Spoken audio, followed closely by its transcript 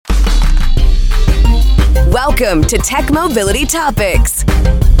Welcome to Tech Mobility Topics.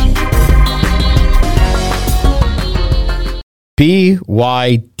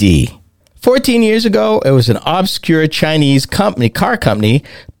 BYD. 14 years ago, it was an obscure Chinese car company,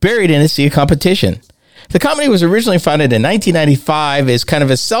 buried in a sea of competition. The company was originally founded in 1995 as kind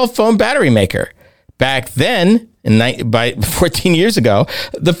of a cell phone battery maker. Back then, 14 years ago,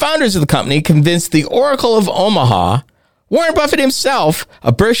 the founders of the company convinced the Oracle of Omaha, Warren Buffett himself,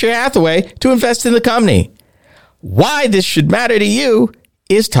 of Berkshire Hathaway, to invest in the company. Why this should matter to you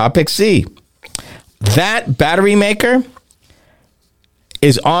is Topic C. That battery maker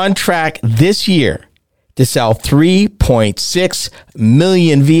is on track this year to sell 3.6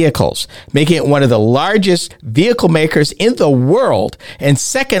 million vehicles, making it one of the largest vehicle makers in the world and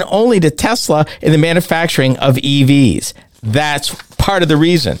second only to Tesla in the manufacturing of EVs. That's part of the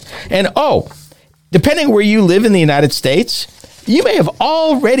reason. And depending where you live in the United States, you may have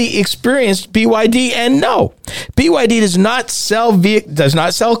already experienced BYD, and no, BYD does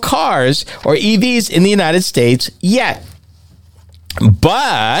not sell cars or EVs in the United States yet.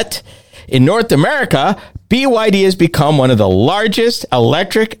 But in North America, BYD has become one of the largest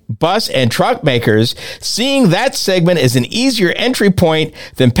electric bus and truck makers, seeing that segment as an easier entry point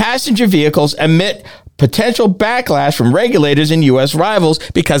than passenger vehicles amid potential backlash from regulators and U.S. rivals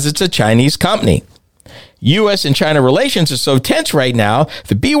because it's a Chinese company. U.S. and China relations are so tense right now,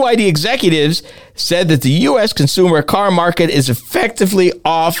 the BYD executives said that the U.S. consumer car market is effectively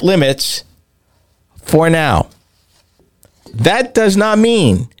off limits for now. That does not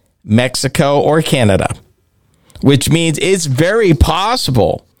mean Mexico or Canada, which means it's very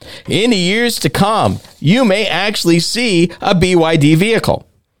possible in the years to come, you may actually see a BYD vehicle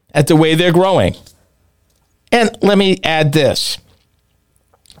at the way they're growing. And let me add this.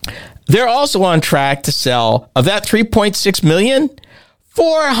 They're also on track to sell, of that 3.6 million,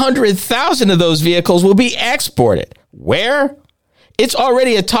 400,000 of those vehicles will be exported. Where? It's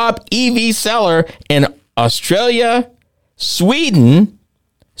already a top EV seller in Australia, Sweden,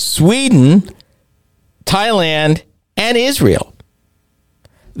 Thailand, and Israel.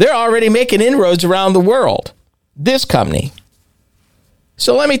 They're already making inroads around the world, this company.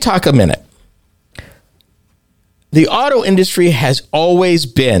 So let me talk a minute. The auto industry has always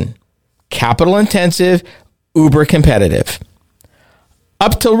been capital intensive, uber competitive.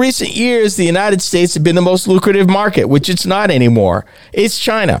 Up till recent years, the United States had been the most lucrative market, which it's not anymore. It's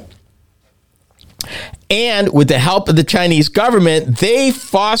China. And with the help of the Chinese government, they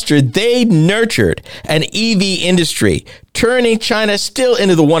nurtured an EV industry, turning China still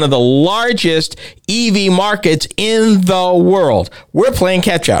into one of the largest EV markets in the world. We're playing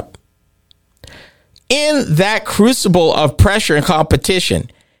catch up. In that crucible of pressure and competition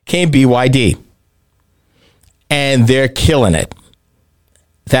came BYD. And they're killing it.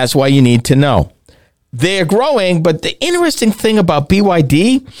 That's why you need to know. They're growing, but the interesting thing about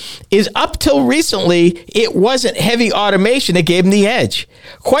BYD is up till recently, it wasn't heavy automation that gave them the edge.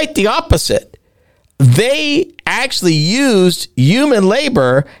 Quite the opposite. They actually used human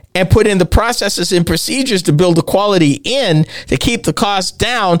labor and put in the processes and procedures to build the quality in to keep the costs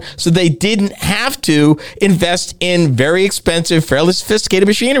down so they didn't have to invest in very expensive, fairly sophisticated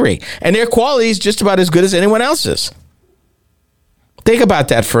machinery. And their quality is just about as good as anyone else's. Think about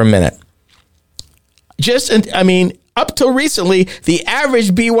that for a minute. Up till recently, the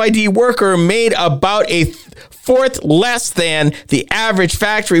average BYD worker made about a fourth less than the average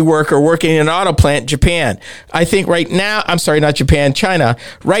factory worker working in an auto plant in Japan. I think China.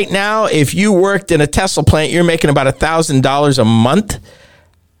 Right now, if you worked in a Tesla plant, you're making about $1,000 a month.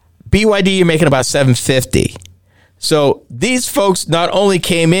 BYD, you're making about $750. So these folks not only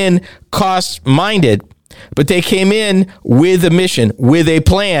came in cost-minded, but they came in with a mission, with a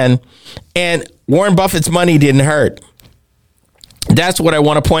plan, and Warren Buffett's money didn't hurt. That's what I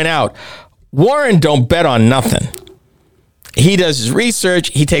want to point out. Warren don't bet on nothing. He does his research.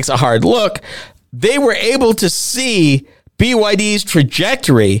 He takes a hard look. They were able to see BYD's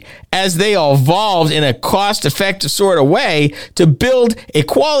trajectory as they evolved in a cost-effective sort of way to build a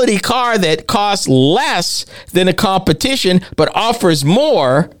quality car that costs less than the competition but offers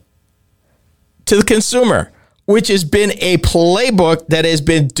more to the consumer, which has been a playbook that has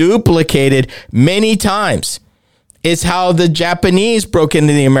been duplicated many times. It's how the Japanese broke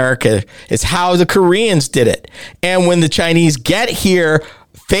into the America. It's how the Koreans did it. And when the Chinese get here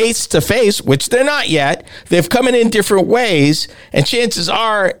face to face, which they're not yet, they've come in different ways. And chances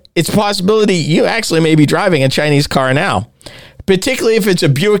are it's a possibility you actually may be driving a Chinese car now, particularly if it's a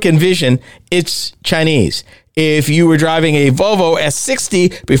Buick Envision, it's Chinese. If you were driving a Volvo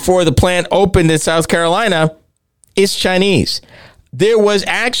S60 before the plant opened in South Carolina, it's Chinese. there was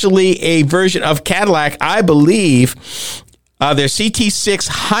actually a version of Cadillac, I believe, their CT6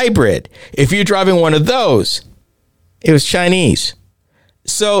 hybrid. If you're driving one of those, it was Chinese.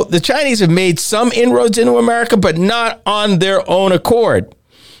 So the Chinese have made some inroads into America, but not on their own accord.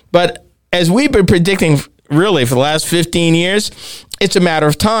 But as we've been predicting really for the last 15 years, it's a matter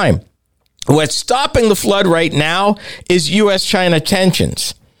of time. What's stopping the flood right now is U.S.-China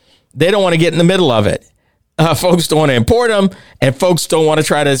tensions. They don't want to get in the middle of it. Folks don't want to import them, and folks don't want to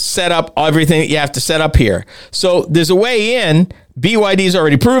try to set up everything that you have to set up here. So there's a way in. BYD's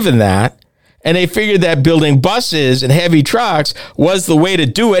already proven that, and they figured that building buses and heavy trucks was the way to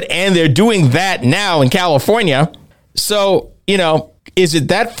do it, and they're doing that now in California. So, is it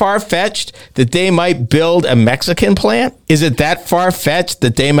that far-fetched that they might build a Mexican plant? Is it that far-fetched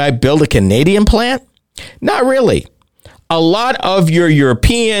that they might build a Canadian plant? Not really. A lot of your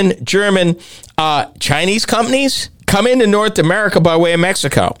European, German, Chinese companies come into North America by way of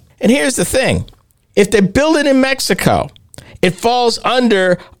Mexico. And here's the thing. If they build it in Mexico, it falls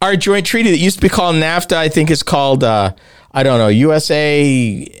under our joint treaty that used to be called NAFTA. I think it's called,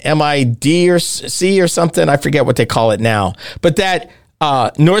 USA MID or C or something. I forget what they call it now. But that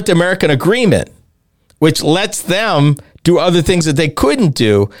North American agreement, which lets them do other things that they couldn't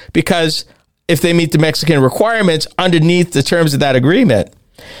do because if they meet the Mexican requirements underneath the terms of that agreement.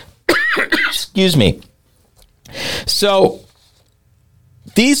 Excuse me. So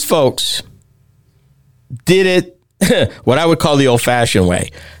these folks did it what I would call the old-fashioned way.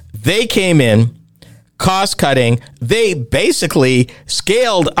 They came in, cost-cutting. They basically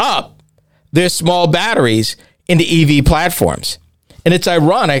scaled up their small batteries into EV platforms. And it's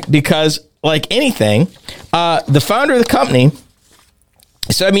ironic because, like anything, the founder of the company,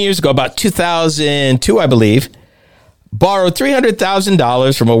 7 years ago, about 2002, I believe, borrowed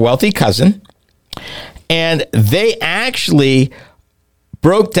 $300,000 from a wealthy cousin, and they actually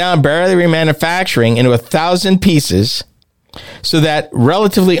broke down battery manufacturing into 1,000 pieces so that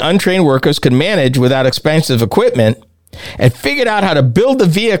relatively untrained workers could manage without expensive equipment, and figured out how to build the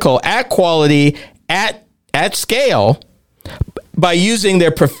vehicle at quality, at scale, by using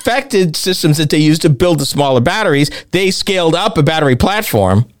their perfected systems that they used to build the smaller batteries. They scaled up a battery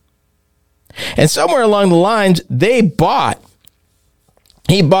platform. And somewhere along the lines, he bought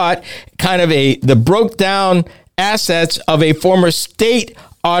kind of the broke down assets of a former state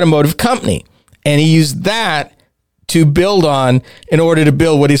automotive company. And he used that to build on in order to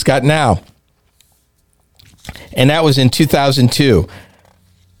build what he's got now. And that was in 2002.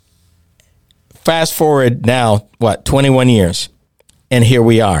 Fast forward now, 21 years. And here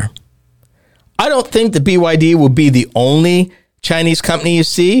we are. I don't think the BYD will be the only Chinese company you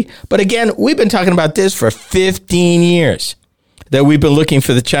see. But again, we've been talking about this for 15 years, that we've been looking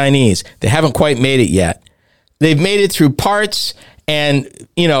for the Chinese. They haven't quite made it yet. They've made it through parts and,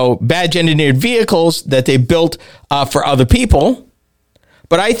 badge engineered vehicles that they built for other people.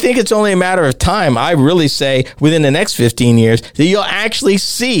 But I think it's only a matter of time. I really say within the next 15 years that you'll actually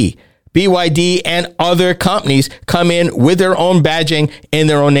see BYD and other companies come in with their own badging and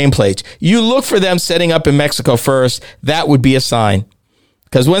their own nameplates. You look for them setting up in Mexico first. That would be a sign.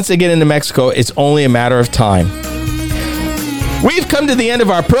 Because once they get into Mexico, it's only a matter of time. We've come to the end of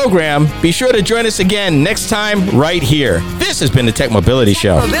our program. Be sure to join us again next time right here. This has been the Tech Mobility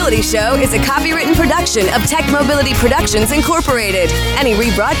Show. Mobility Show is a copywritten production of Tech Mobility Productions Incorporated. Any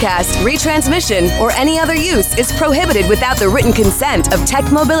rebroadcast, retransmission, or any other use is prohibited without the written consent of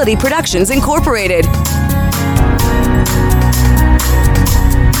Tech Mobility Productions Incorporated.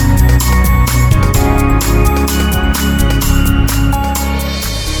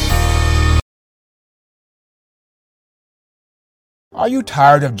 Are you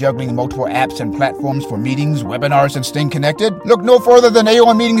tired of juggling multiple apps and platforms for meetings, webinars, and staying connected? Look no further than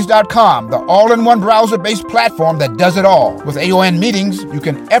AONmeetings.com, the all-in-one browser-based platform that does it all. With AON Meetings, you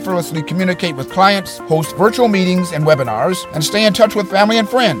can effortlessly communicate with clients, host virtual meetings and webinars, and stay in touch with family and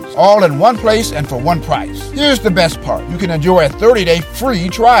friends, all in one place and for one price. Here's the best part. You can enjoy a 30-day free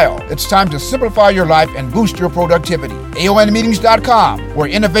trial. It's time to simplify your life and boost your productivity. AONmeetings.com, where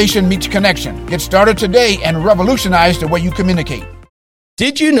innovation meets connection. Get started today and revolutionize the way you communicate.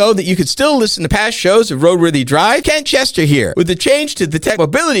 Did you know that you could still listen to past shows of Roadworthy Drive? Kent Chester here. With the change to the Tech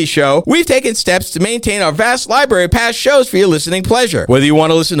Mobility Show, we've taken steps to maintain our vast library of past shows for your listening pleasure. Whether you want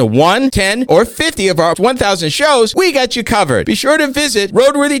to listen to 1, 10, or 50 of our 1,000 shows, we got you covered. Be sure to visit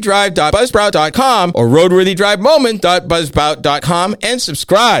roadworthydrive.buzzsprout.com or roadworthydrivemoment.buzzsprout.com and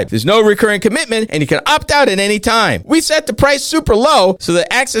subscribe. There's no recurring commitment, and you can opt out at any time. We set the price super low so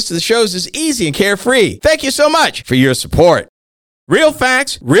that access to the shows is easy and carefree. Thank you so much for your support. Real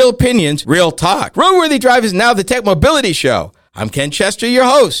facts, real opinions, real talk. Roadworthy Drive is now the Tech Mobility Show. I'm Ken Chester, your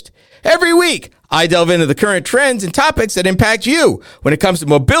host. Every week, I delve into the current trends and topics that impact you when it comes to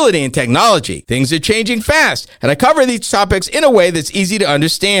mobility and technology. Things are changing fast, and I cover these topics in a way that's easy to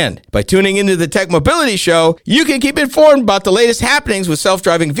understand. By tuning into the Tech Mobility Show, you can keep informed about the latest happenings with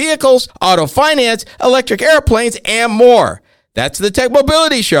self-driving vehicles, auto finance, electric airplanes, and more. That's the Tech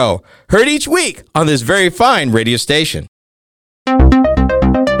Mobility Show, heard each week on this very fine radio station.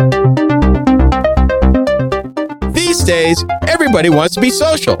 These days, everybody wants to be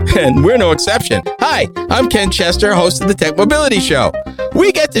social, and we're no exception. Hi, I'm Ken Chester, host of the Tech Mobility Show.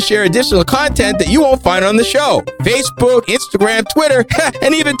 We get to share additional content that you won't find on the show. Facebook, Instagram, Twitter,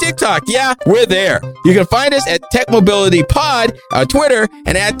 and even TikTok. Yeah, we're there. You can find us at Tech Mobility Pod on Twitter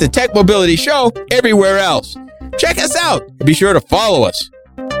and at the Tech Mobility Show everywhere else. Check us out and be sure to follow us.